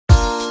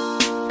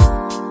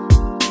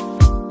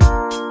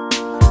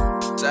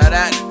Shout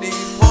out to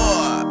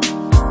D4.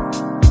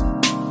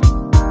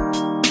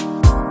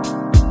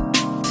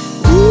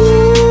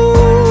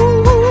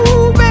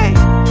 Ooh, baby,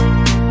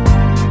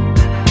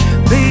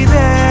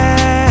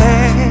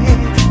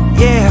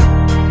 yeah.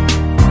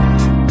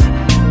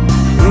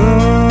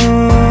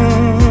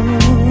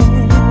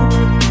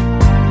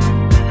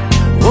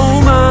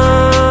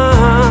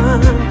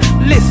 Woman,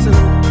 listen.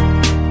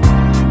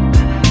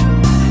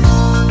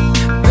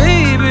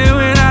 Baby,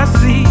 when I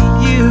see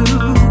you,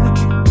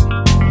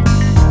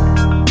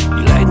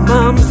 you like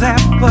mom's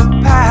apple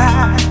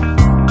pie.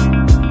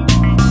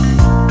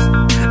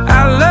 I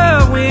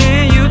love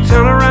when you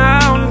turn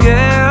around,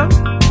 girl,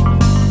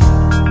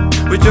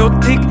 with your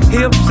thick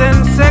hips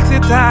and sexy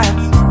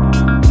thighs.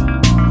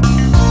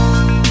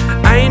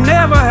 I ain't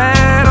never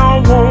had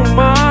a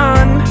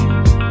woman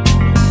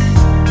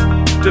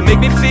to make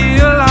me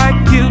feel like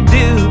you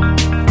do.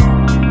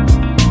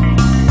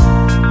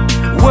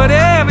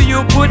 Whatever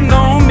you're putting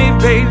on me,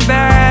 baby,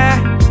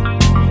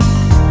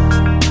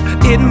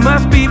 it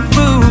must be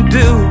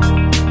voodoo.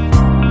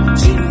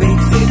 She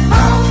makes it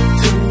fall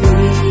to me.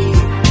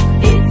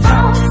 It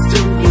falls to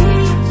me.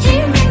 She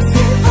makes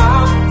it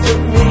fall to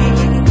me.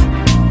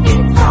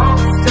 It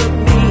falls to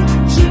me.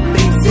 She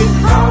makes it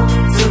fall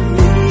to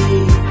me.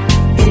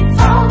 It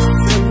falls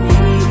to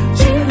me.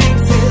 She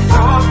makes it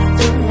fall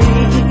to me.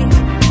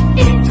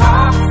 It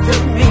talks to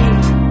me.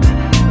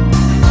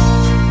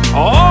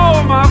 All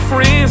my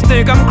friends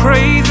think I'm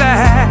crazy.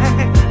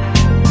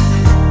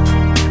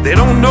 They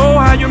don't know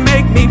how you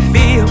make me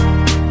feel.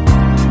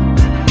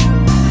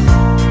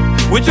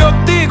 With your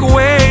thick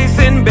waist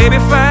and baby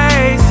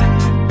face,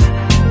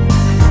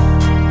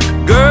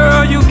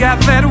 girl, you got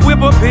that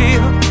whip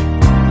appeal.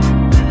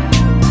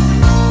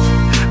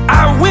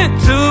 I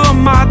went to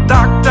my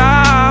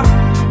doctor,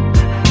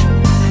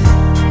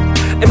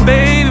 and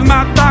baby,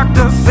 my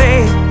doctor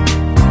said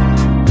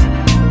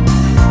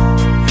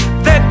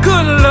that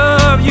good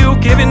love you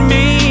giving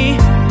me,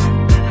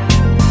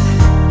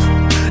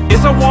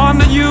 it's a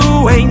wonder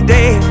you ain't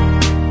dead.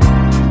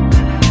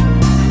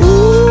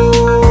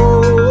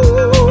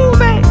 Ooh,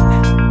 baby,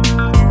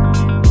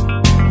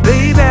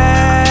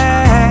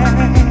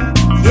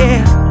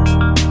 yeah.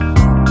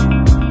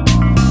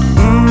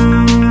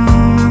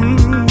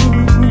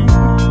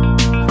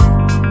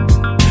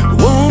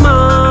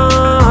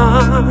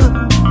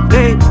 Woman,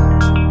 baby.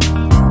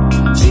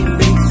 She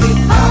makes it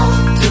fall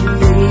to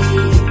me.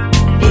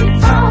 It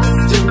falls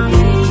to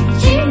me.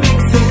 She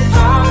makes it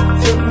fall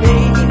to me.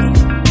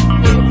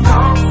 It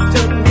falls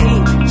to me.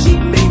 She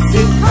makes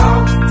it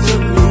fall to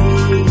me.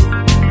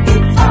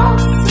 It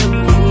falls to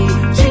me.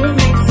 She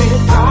makes it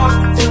fall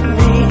to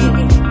me.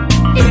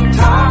 It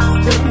talks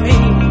to me.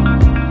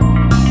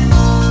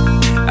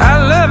 I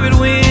love it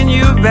when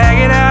you back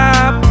it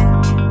up.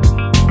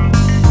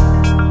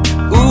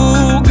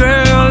 Ooh,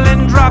 girl,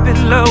 and drop it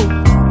low.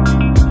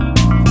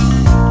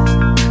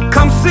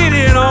 Come sit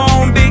it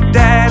on Big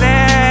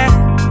Daddy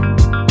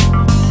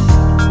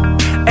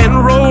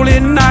and roll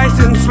it nice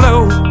and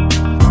slow.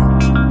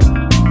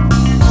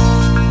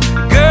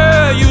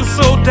 Girl, you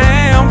so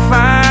damn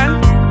fine.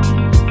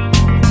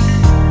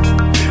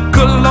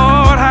 Good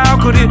Lord, how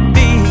could it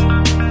be?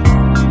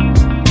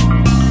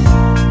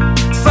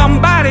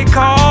 Somebody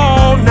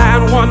call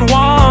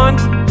 911.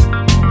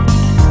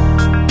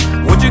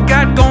 What you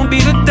got gonna be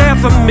the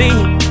death of me.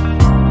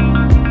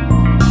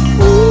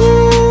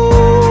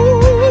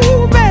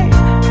 Ooh,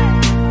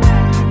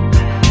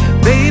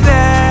 baby,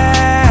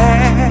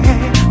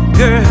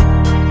 girl.